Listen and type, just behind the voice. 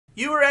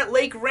You are at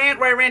Lake Rant,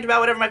 where I rant about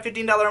whatever my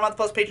 $15 a month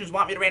plus patrons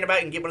want me to rant about.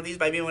 You can get one of these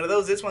by being one of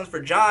those. This one's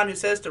for John, who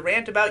says to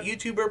rant about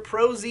YouTuber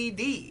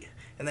ProZD.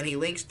 And then he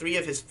links 3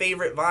 of his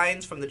favorite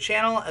vines from the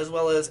channel, as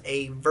well as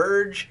a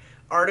Verge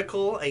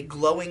article, a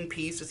glowing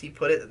piece, as he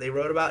put it, that they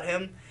wrote about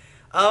him.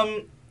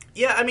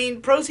 Yeah, I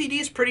mean, ProZD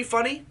is pretty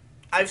funny.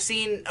 I've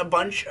seen a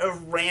bunch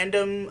of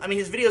random... I mean,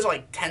 his videos are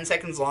like 10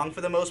 seconds long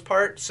for the most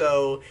part,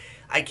 so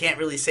I can't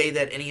really say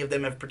that any of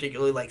them have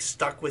particularly like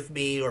stuck with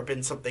me or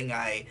been something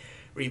I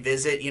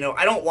revisit. You know,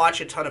 I don't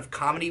watch a ton of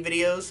comedy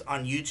videos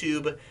on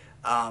YouTube.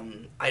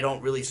 I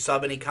don't really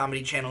sub any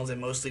comedy channels. I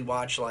mostly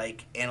watch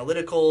like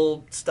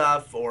analytical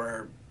stuff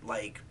or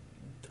like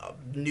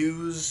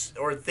news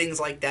or things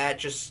like that.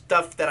 Just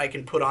stuff that I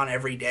can put on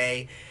every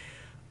day.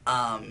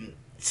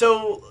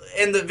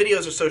 And the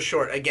videos are so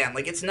short. Again,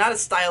 like, it's not a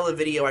style of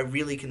video I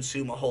really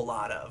consume a whole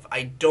lot of.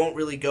 I don't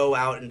really go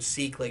out and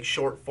seek like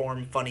short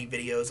form funny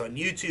videos on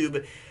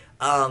YouTube.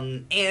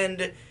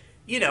 And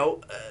you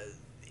know,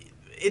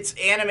 it's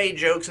anime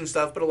jokes and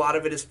stuff, but a lot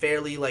of it is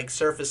fairly like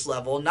surface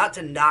level. Not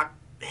to knock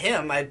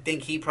him, I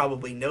think he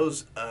probably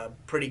knows a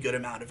pretty good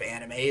amount of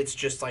anime. It's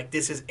just like,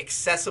 this is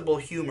accessible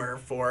humor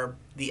for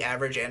the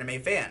average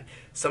anime fan.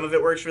 Some of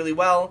it works really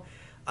well.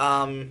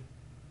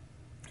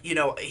 You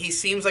know, he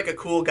seems like a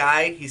cool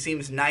guy. He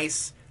seems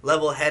nice,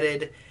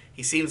 level-headed.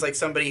 He seems like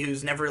somebody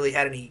who's never really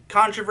had any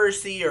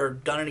controversy or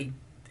done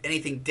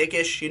anything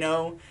dickish, you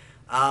know.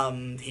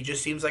 He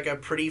just seems like a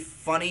pretty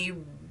funny,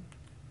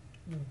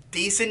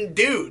 decent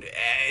dude.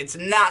 It's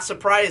not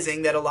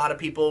surprising that a lot of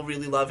people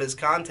really love his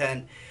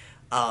content.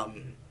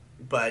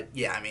 But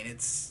yeah, I mean,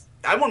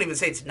 I won't even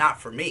say it's not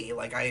for me.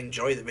 Like, I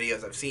enjoy the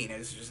videos I've seen.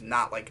 It's just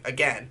not like,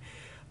 again,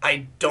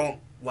 I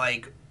don't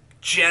like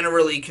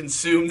generally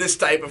consume this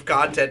type of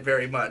content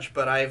very much,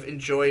 but I've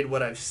enjoyed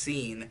what I've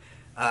seen.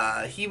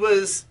 I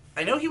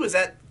know he was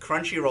at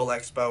Crunchyroll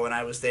Expo when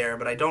I was there,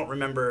 but I don't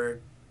remember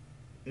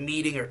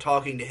meeting or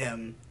talking to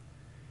him.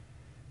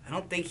 I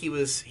don't think he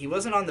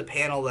wasn't on the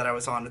panel that I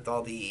was on with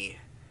all the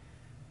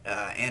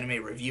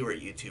anime reviewer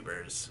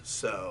YouTubers.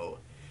 So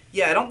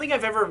yeah, I don't think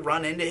I've ever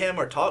run into him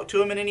or talked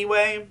to him in any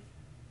way.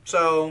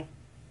 So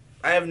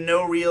I have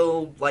no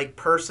real like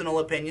personal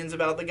opinions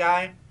about the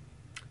guy.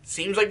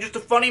 Seems like just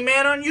a funny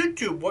man on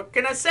YouTube. What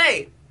can I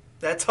say?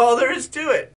 That's all there is to it.